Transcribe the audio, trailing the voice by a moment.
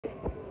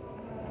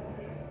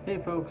Hey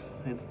folks,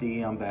 it's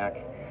D. I'm back.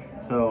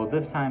 So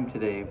this time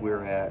today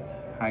we're at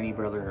Heine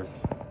Bros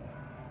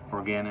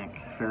Organic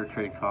Fair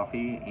Trade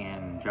Coffee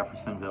in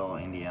Jeffersonville,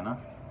 Indiana,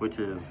 which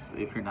is,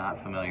 if you're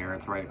not familiar,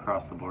 it's right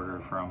across the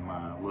border from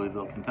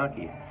Louisville,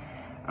 Kentucky.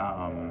 So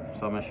I'm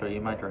going to show you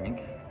my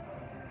drink.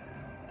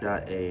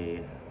 Got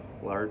a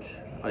large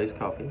iced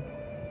coffee,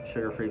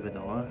 sugar-free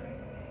vanilla,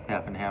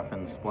 half and half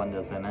and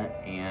Splendas in it,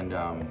 and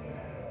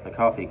the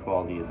coffee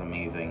quality is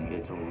amazing.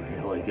 It's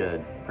really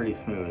good, pretty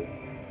smooth.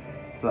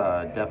 It's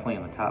definitely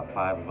in the top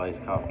 5 of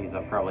iced coffees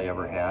I've probably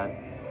ever had.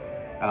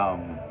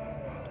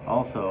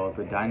 Also,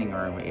 the dining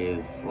room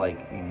is like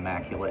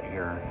immaculate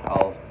here.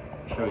 I'll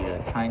show you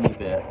a tiny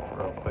bit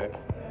real quick.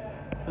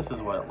 This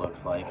is what it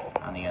looks like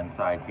on the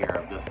inside here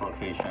of this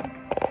location.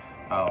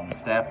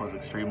 Staff was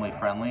extremely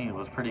friendly. It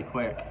was pretty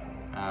quick.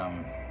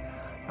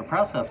 The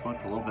process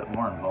looked a little bit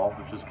more involved,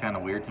 which was kind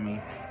of weird to me.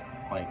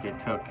 Like it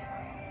took,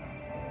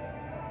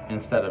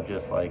 instead of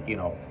just like,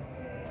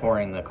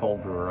 pouring the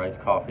cold brew or iced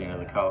coffee into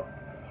the cup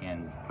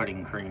and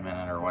putting cream in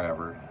it or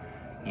whatever,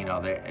 it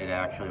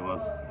actually was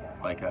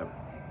like a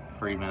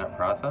 3-minute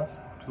process,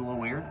 which is a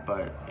little weird,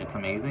 but it's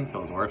amazing, so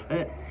it's worth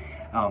it.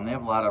 They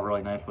have a lot of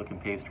really nice looking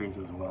pastries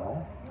as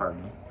well,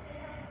 pardon me.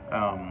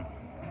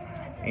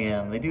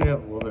 And they do have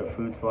a little bit of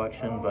food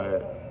selection,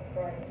 but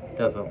it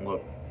doesn't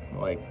look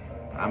like,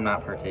 I'm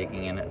not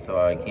partaking in it, so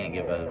I can't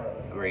give a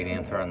great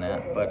answer on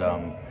that. But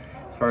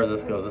as far as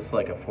this goes, this is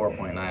like a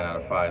 4.9 out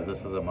of 5.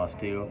 This is a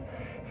must-do.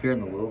 If you're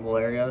in the Louisville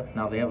area,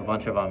 now they have a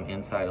bunch of them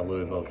inside of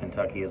Louisville,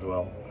 Kentucky as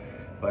well.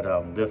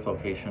 But this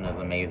location is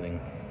amazing.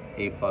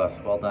 A+,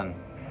 well done.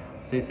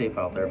 Stay safe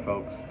out there,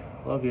 folks.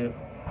 Love you.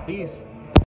 Peace.